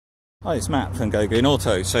Hi, it's Matt from Go Green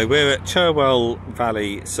Auto. So we're at Cherwell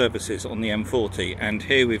Valley Services on the M40, and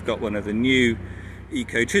here we've got one of the new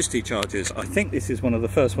Ecotricity chargers. I think this is one of the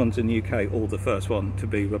first ones in the UK, or the first one to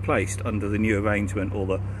be replaced under the new arrangement or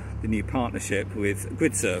the new partnership with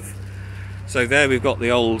GridServe. So there we've got the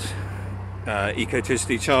old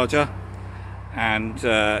Ecotricity charger, and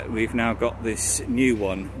we've now got this new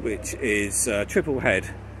one, which is triple head.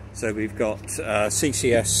 So we've got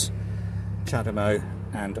CCS, CHAdeMO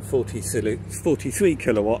and a 43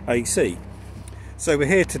 kilowatt AC. So we're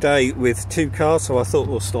here today with two cars, so I thought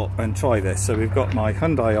we'll stop and try this. So we've got my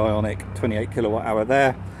Hyundai Ioniq 28 kilowatt hour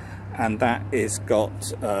there, and that is got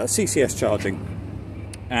CCS charging.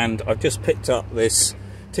 And I've just picked up this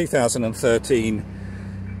 2013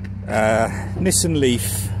 Nissan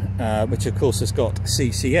Leaf, which of course has got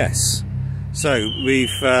CCS. So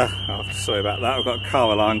we've, oh, sorry about that, I've got a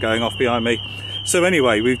car alarm going off behind me. So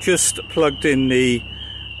anyway, we've just plugged in the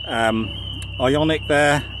Ioniq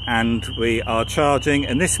there, and we are charging,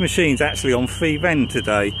 and this machine's actually on free vend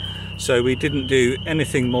today, so we didn't do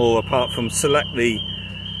anything more apart from select the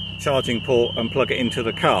charging port and plug it into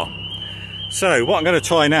the car. So what I'm going to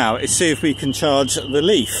try now is see if we can charge the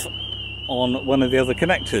Leaf on one of the other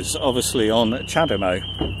connectors, obviously on CHAdeMO.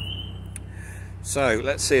 So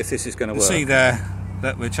let's see if this is going to work. See there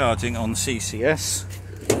that we're charging on CCS,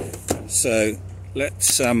 so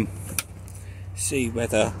let's see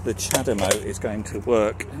whether the CHAdeMO is going to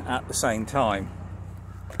work at the same time.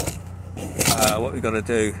 What we've got to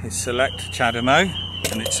do is select CHAdeMO,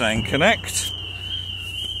 and it's saying connect.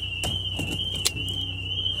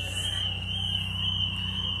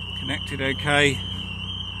 Connected, OK.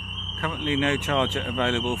 Currently no charger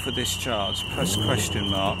available for this charge. Press question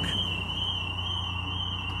mark.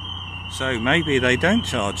 So maybe they don't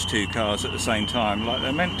charge two cars at the same time like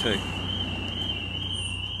they're meant to.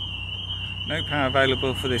 No power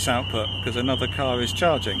available for this output because another car is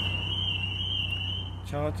charging.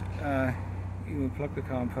 Charge, you will plug the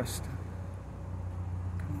car and press.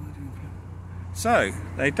 So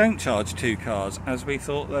they don't charge two cars as we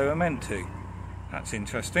thought they were meant to. That's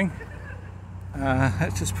interesting.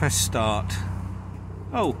 Let's just press start.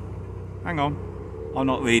 Oh, hang on. I'm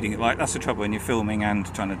not reading it right. That's the trouble when you're filming and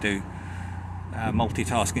trying to do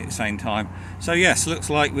multitasking at the same time. So yes, looks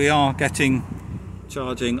like we are getting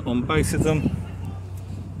charging on both of them,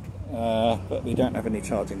 but we don't have any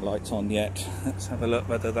charging lights on yet. Let's have a look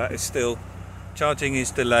whether that is still charging. Is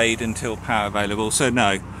delayed until power available. So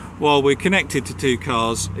no, while we're connected to two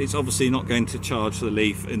cars, it's obviously not going to charge the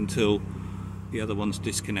Leaf until the other one's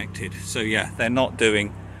disconnected. So yeah, they're not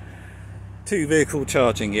doing two vehicle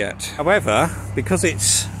charging yet. However, because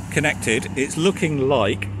it's connected, it's looking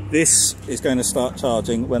like this is going to start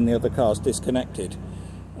charging when the other car's disconnected.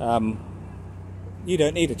 You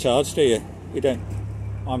don't need a charge, do you? You don't.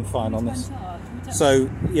 I'm fine on this.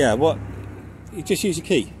 So yeah, what? You just use your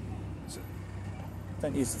key.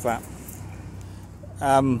 Don't use the flap.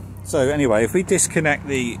 So anyway, if we disconnect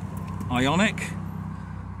the Ioniq,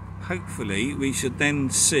 hopefully we should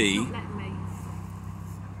then see.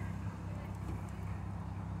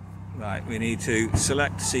 Right, we need to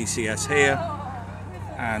select CCS here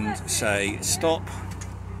and say stop.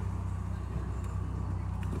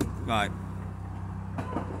 Right.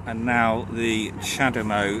 And now the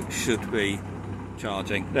CHAdeMO should be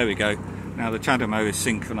charging. There we go. Now the CHAdeMO is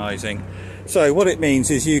synchronizing. So what it means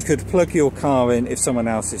is you could plug your car in if someone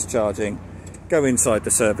else is charging, go inside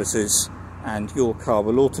the services, and your car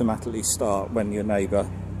will automatically start when your neighbour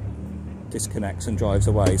disconnects and drives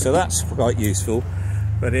away. So that's quite useful,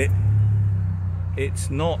 but it's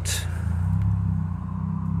not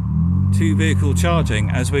two vehicle charging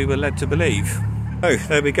as we were led to believe. Oh,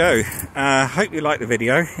 there we go. Hope you liked the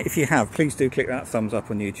video. If you have, please do click that thumbs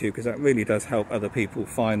up on YouTube, because that really does help other people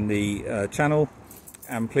find the channel.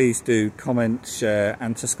 And please do comment, share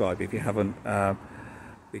and subscribe if you haven't,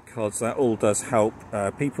 because that all does help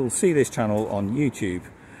people see this channel on YouTube.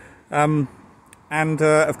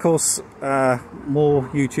 Of course, more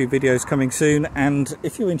YouTube videos coming soon. And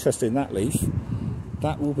if you're interested in that Leaf,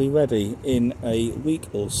 that will be ready in a week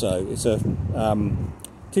or so. It's a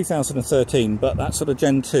 2013, but that's sort of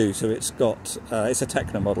Gen 2, so it's got it's a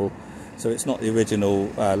Tecna model, so it's not the original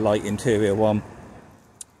light interior one,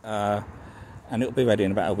 and it'll be ready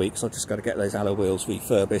in about a week. So I've just got to get those alloy wheels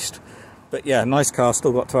refurbished. But yeah, nice car,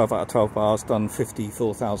 still got 12 out of 12 bars, done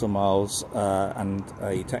 54,000 miles, and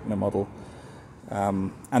a Tecna model,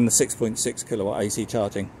 and the 6.6 kilowatt AC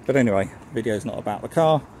charging. But anyway, the video's not about the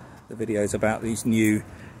car, the video's about these new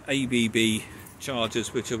ABB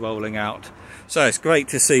chargers which are rolling out. So it's great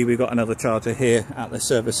to see we've got another charger here at the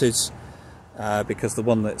services. because the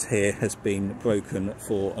one that's here has been broken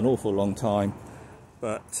for an awful long time.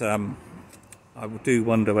 But I do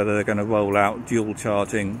wonder whether they're going to roll out dual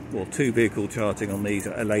charging or 2 vehicle charging on these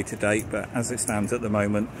at a later date, but as it stands at the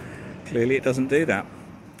moment, clearly it doesn't do that.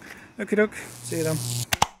 Okie doke, see you then.